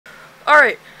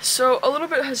Alright, so a little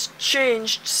bit has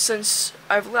changed since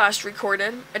I've last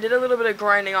recorded. I did a little bit of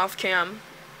grinding off cam.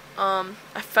 I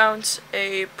found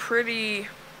a pretty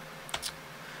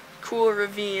cool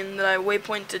ravine that I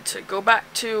waypointed to go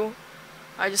back to.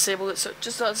 I disabled it so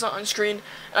just so it's not on screen.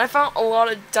 And I found a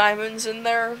lot of diamonds in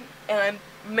there, and I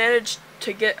managed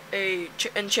to get a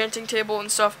enchanting table and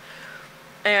stuff.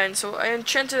 And so I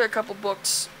enchanted a couple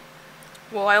books.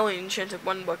 Well, I only enchanted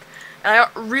one book. And I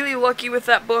got really lucky with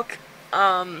that book.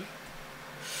 And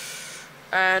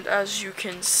as you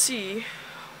can see,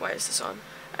 why is this on?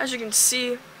 As you can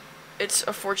see, it's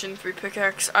a Fortune 3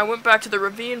 pickaxe. I went back to the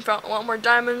ravine, found a lot more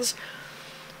diamonds,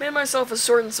 made myself a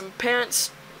sword and some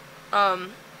pants.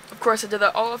 Of course I did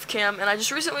that all off cam, and I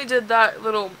just recently did that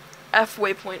little F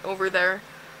waypoint over there.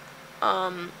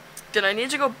 That I need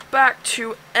to go back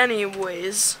to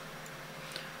anyways.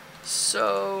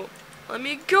 So let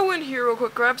me go in here real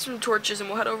quick, grab some torches, and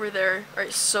we'll head over there.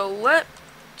 Alright, so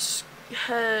let's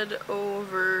head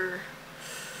over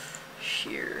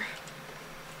here.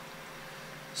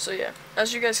 So yeah,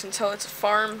 as you guys can tell, it's a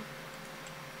farm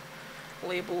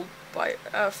labeled by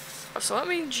F. So let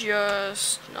me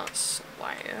just not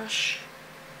slash.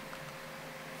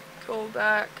 Go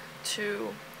back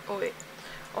to, oh wait.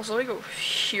 Also, let me go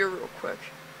here real quick.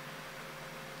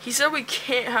 He said we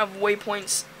can't have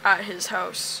waypoints at his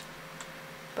house.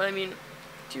 But I mean,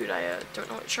 dude, I don't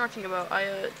know what you're talking about.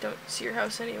 I don't see your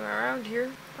house anywhere around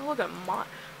here. Oh, look at a mine.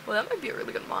 Well, that might be a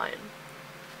really good mine.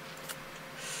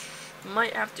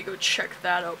 Might have to go check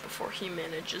that out before he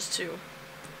manages to.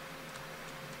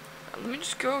 Let me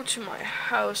just go to my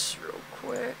house real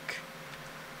quick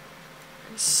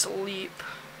and sleep.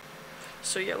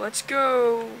 So yeah, let's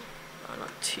go. Oh,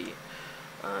 not T.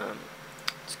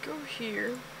 Let's go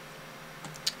here.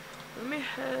 Let me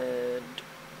head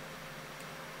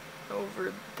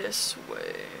over this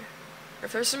way.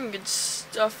 If there's some good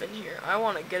stuff in here, I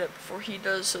want to get it before he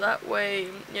does, so that way,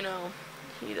 you know,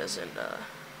 he doesn't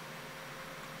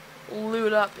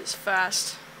loot up as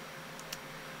fast.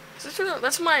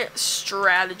 That's my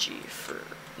strategy for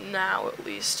now, at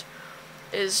least,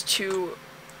 is to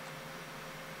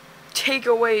take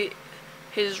away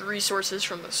his resources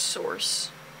from the source.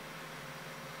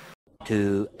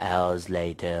 2 hours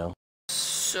later.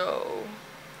 So,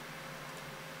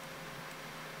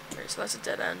 okay, so that's a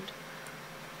dead end.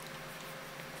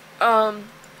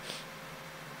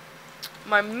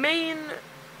 My main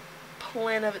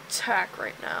plan of attack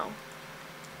right now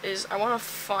is I want to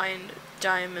find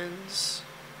diamonds.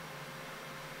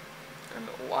 I'm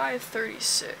at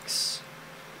Y36.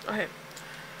 Okay,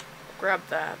 I'll grab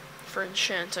that for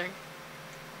enchanting.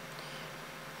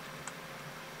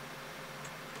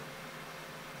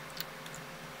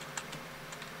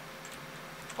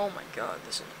 Oh my god,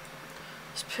 this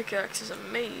pickaxe is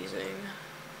amazing.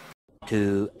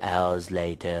 2 hours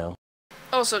later.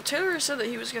 Also, Taylor said that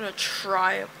he was gonna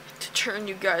try to turn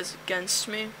you guys against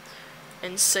me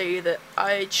and say that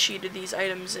I cheated these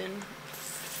items in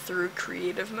through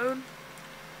creative mode,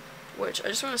 which I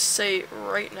just want to say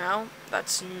right now,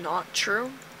 that's not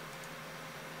true.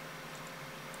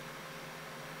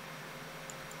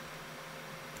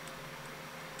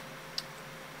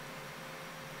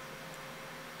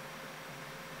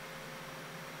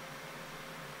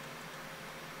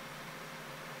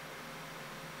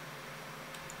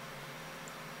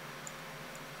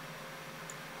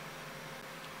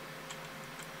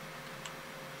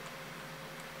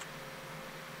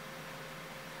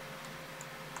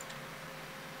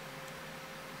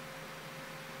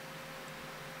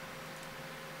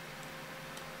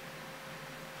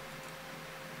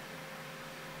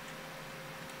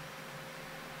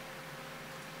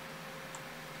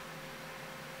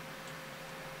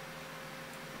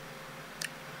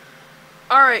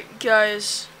 Alright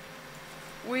guys,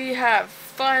 we have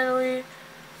finally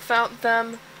found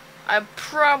them. I'm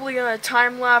probably gonna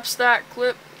time-lapse that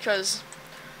clip because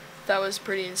that was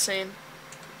pretty insane.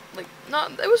 Like,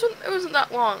 it wasn't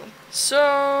that long.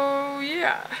 So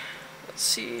yeah, let's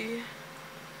see.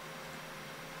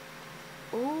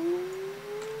 Ooh,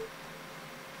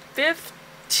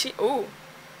 15. Ooh,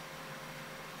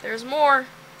 there's more.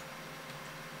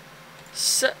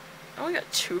 I only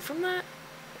got 2 from that.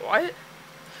 What?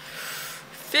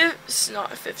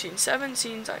 Not 15,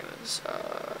 17 diamonds.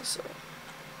 So.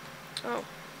 Oh.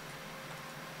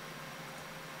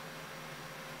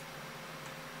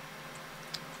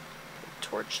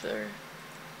 Torch there.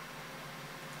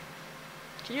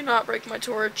 Can you not break my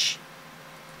torch?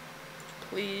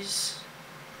 Please.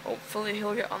 Hopefully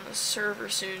he'll get on the server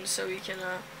soon so we can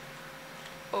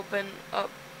open up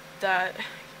that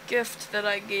gift that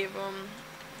I gave him.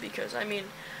 Because, I mean,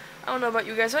 I don't know about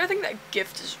you guys, but I think that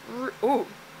gift is ooh.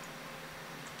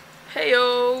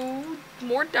 Heyo,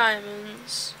 more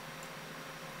diamonds.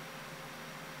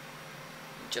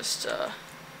 Just okay,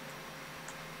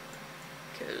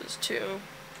 there's 2.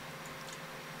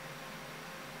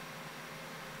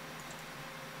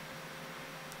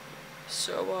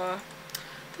 So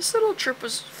this little trip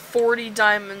was 40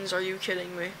 diamonds. Are you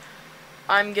kidding me?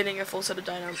 I'm getting a full set of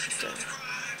diamonds.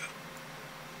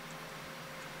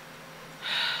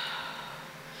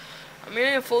 I'm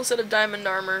getting a full set of diamond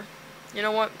armor. You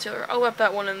know what, Taylor? I'll let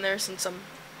that one in there since I'm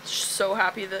so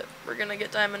happy that we're gonna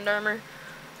get diamond armor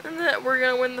and that we're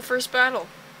gonna win the first battle.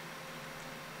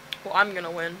 Well, I'm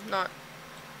gonna win, not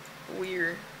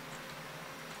we're,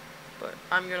 but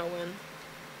I'm gonna win.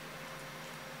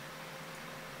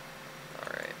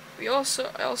 Alright. I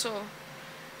also,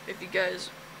 if you guys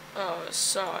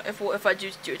saw, if I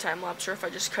do a time lapse or if I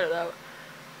just cut it out,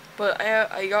 but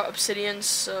I got obsidian,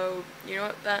 so you know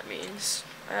what that means.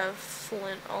 I have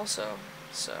flint also,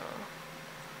 so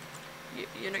you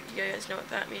guys know what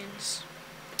that means.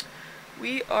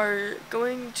 We are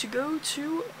going to go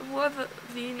to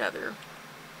the Nether.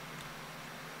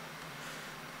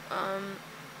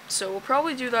 So we'll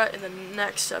probably do that in the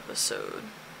next episode,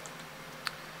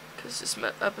 because this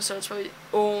episode's probably.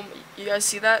 Oh, you guys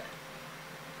see that?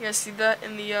 You guys see that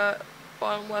in the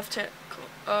bottom left hand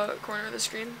corner of the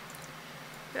screen?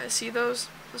 You guys see those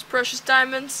precious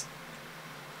diamonds?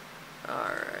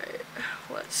 Alright,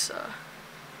 let's if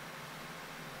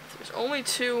there's only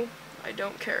 2, I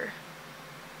don't care.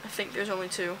 I think there's only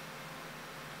 2.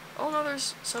 Oh no,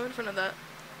 there's some in front of that.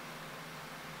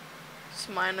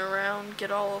 Just mine around, get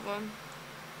all of them.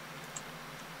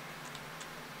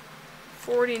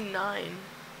 49.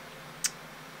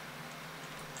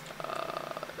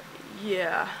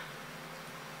 Yeah.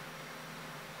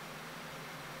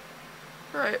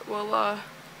 Alright, well,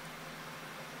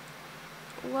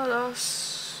 let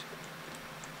us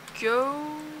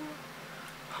go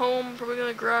home. Probably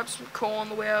gonna grab some coal on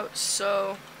the way out,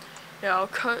 so yeah, I'll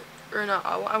cut, or not,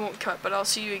 I won't cut, but I'll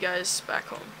see you guys back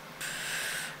home.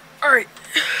 Alright,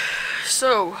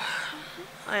 so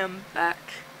I am back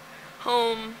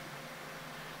home,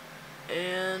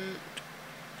 and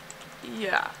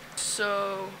yeah,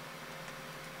 so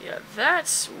yeah,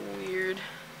 that's weird.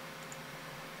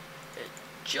 It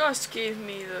just gave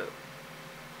me the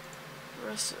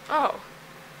rest of,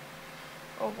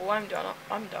 oh well, I'm done.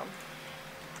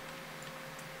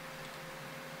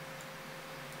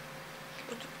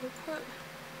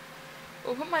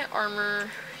 We'll put my armor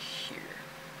here.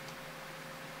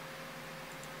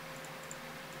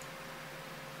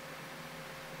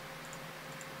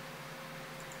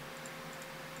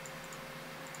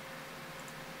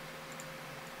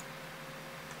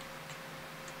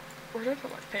 Where did I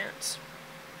put my pants?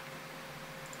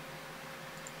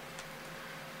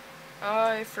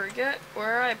 I forget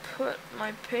where I put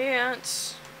my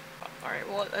pants. Alright,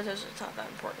 well, it's not that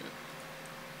important.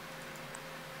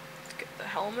 Let's get the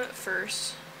helmet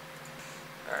first.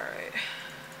 Alright.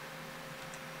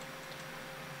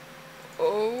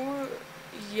 Oh,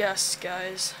 yes,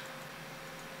 guys.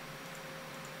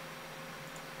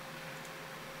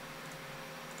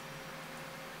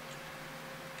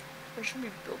 Where should we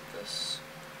build this?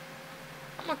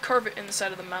 I'm gonna carve it in the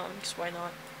side of the mountain, because why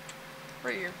not?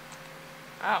 Right here.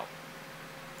 Ow.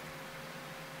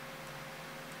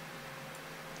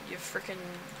 You freaking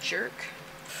jerk.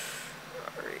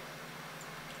 Alright.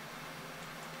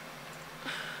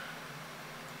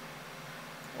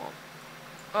 Well,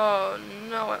 oh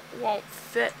no, it won't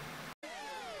fit.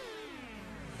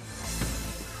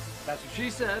 That's what she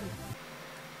said.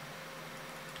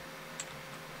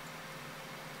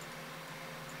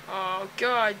 Oh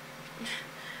god.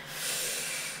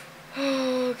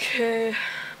 Okay.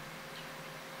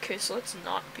 Okay, so let's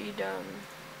not be done.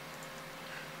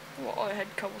 Well, I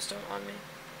had cobblestone on me.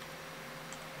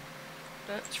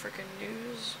 That's freaking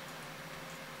news.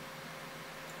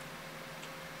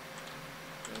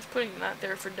 I was putting that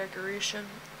there for decoration,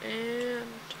 and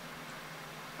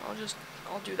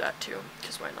I'll do that too,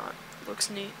 because why not? Looks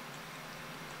neat.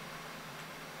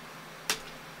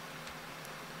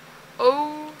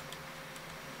 Oh,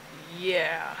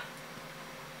 yeah.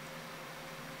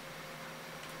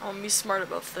 I'm gonna be smart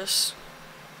about this.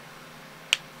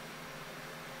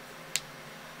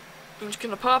 I'm just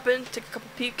gonna pop in, take a couple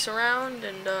peeks around,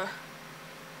 and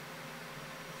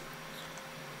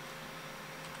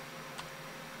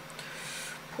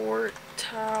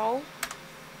portal.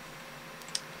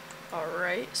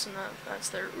 Alright, so that's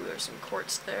there. Ooh, there's some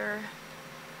quartz there.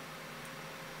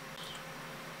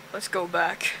 Let's go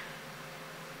back.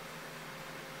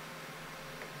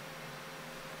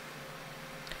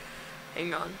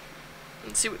 Hang on.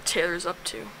 Let's see what Taylor's up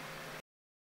to.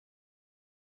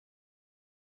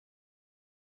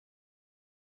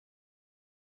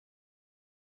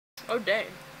 Oh, dang.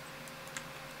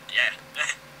 Yeah.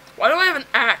 Why do I have an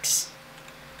axe?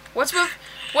 What's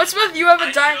with you have a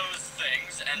I chose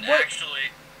things, and what?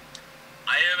 actually,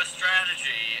 I have a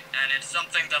strategy, and it's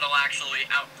something that'll actually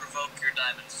out-provoke your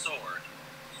diamond sword.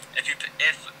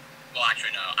 Well,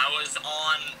 actually, no. I was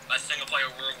on a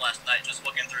single-player world last night just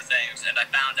looking through things, and I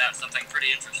found out something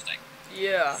pretty interesting.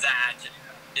 Yeah. That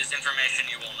is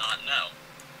information you will not know.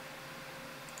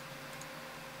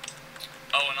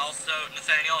 Oh, and also,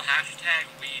 Nathaniel,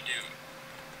 hashtag we do.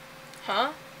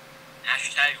 Huh?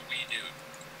 Hashtag we do.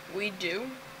 We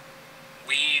do?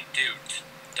 We doot.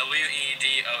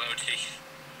 W-E-D-O-O-T.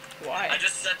 Why? I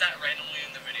just said that randomly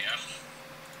in the video.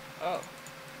 Oh.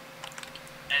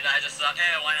 And I just thought,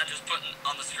 hey, why not just put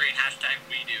on the screen hashtag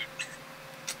we doot.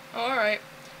 Alright.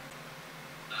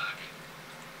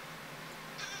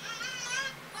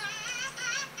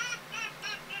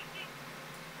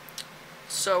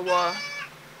 So,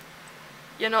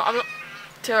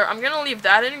 Taylor, I'm gonna leave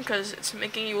that in because it's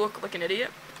making you look like an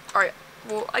idiot. Alright,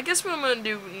 well, I guess what I'm gonna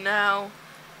do now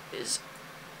is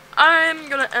I'm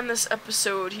gonna end this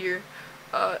episode here.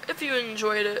 If you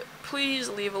enjoyed it, please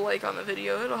leave a like on the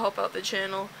video. It'll help out the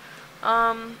channel.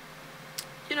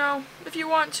 If you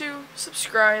want to,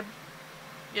 subscribe.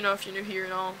 If you're new here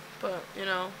and all. But,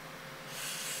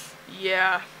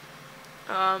 yeah.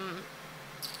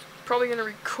 Probably gonna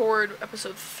record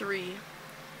episode 3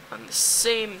 on the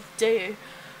same day,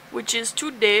 which is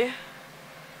today.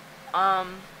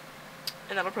 And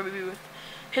that'll probably be with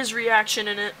his reaction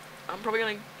in it. I'm probably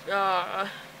gonna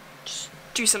just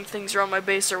do some things around my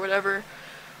base or whatever,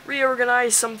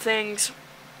 reorganize some things,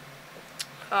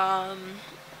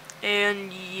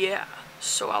 and yeah.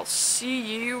 So I'll see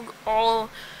you all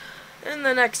in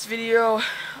the next video.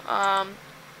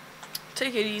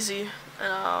 Take it easy,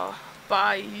 and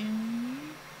bye.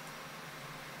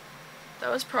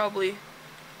 That was probably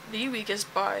the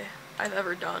weakest bye I've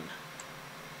ever done.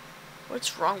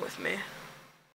 What's wrong with me?